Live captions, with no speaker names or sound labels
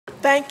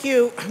Thank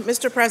you,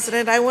 Mr.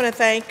 President. I want to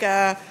thank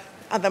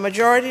the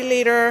Majority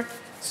Leader,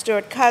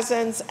 Stuart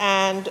Cousins,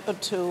 and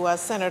to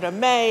Senator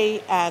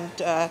May and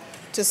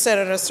to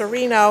Senator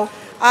Serino.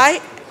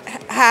 I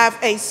have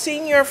a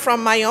senior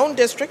from my own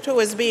district who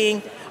is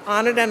being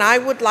honored, and I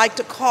would like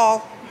to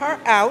call her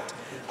out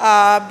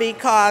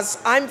because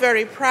I'm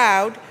very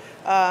proud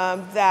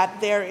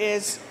that there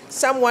is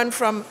someone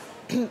from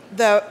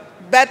the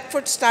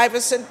Bedford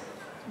Stuyvesant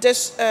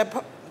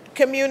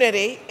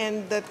community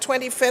in the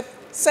 25th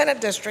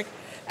Senate District,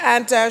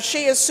 and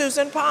she is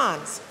Susan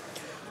Pons,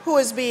 who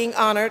is being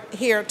honored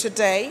here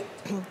today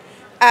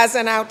as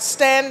an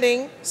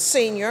outstanding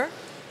senior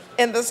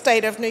in the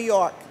state of New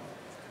York.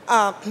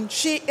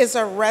 She is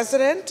a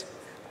resident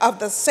of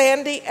the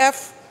Sandy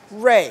F.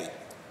 Ray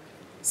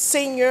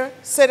Senior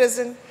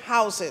Citizen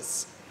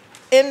Houses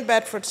in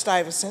Bedford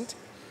Stuyvesant,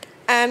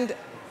 and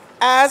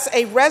as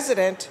a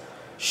resident,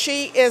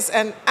 she is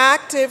an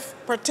active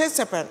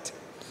participant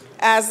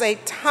as a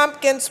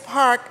Tompkins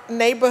Park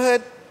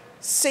Neighborhood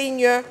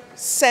Senior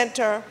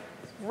Center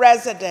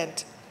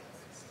resident,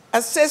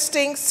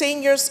 assisting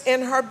seniors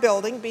in her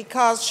building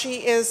because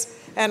she is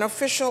an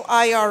official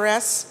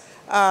IRS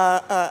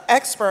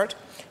expert.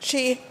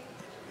 She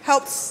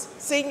helps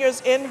seniors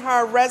in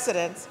her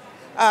residence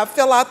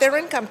fill out their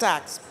income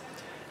tax.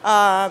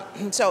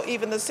 So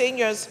even the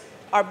seniors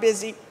are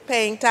busy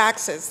paying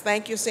taxes.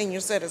 Thank you, senior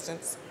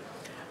citizens.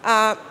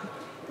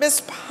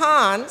 Ms.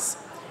 Pons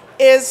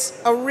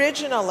is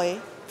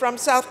originally from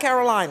South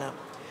Carolina.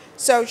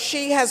 So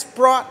she has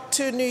brought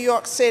to New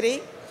York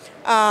City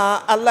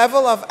a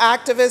level of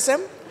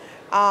activism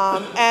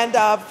and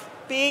of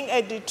being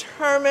a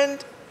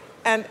determined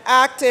and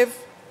active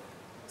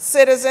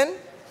citizen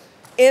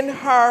in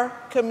her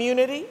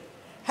community,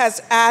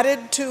 has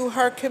added to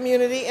her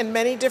community in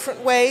many different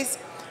ways,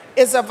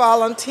 is a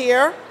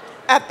volunteer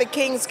at the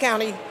Kings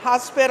County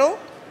Hospital,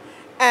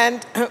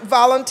 and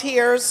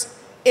volunteers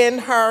in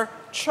her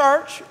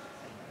church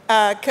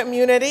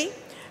community,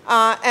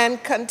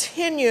 and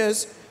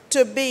continues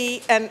to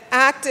be an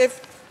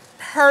active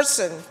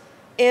person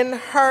in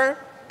her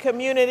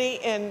community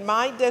in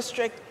my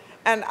district,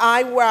 and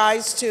I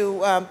rise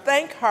to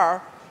thank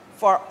her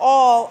for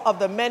all of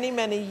the many,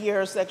 many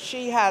years that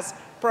she has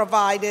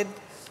provided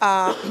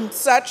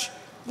such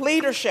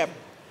leadership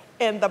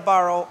in the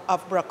borough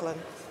of Brooklyn.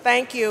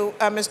 Thank you,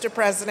 Mr.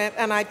 President,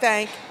 and I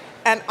thank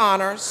and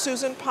honor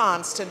Susan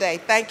Pons today.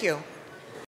 Thank you.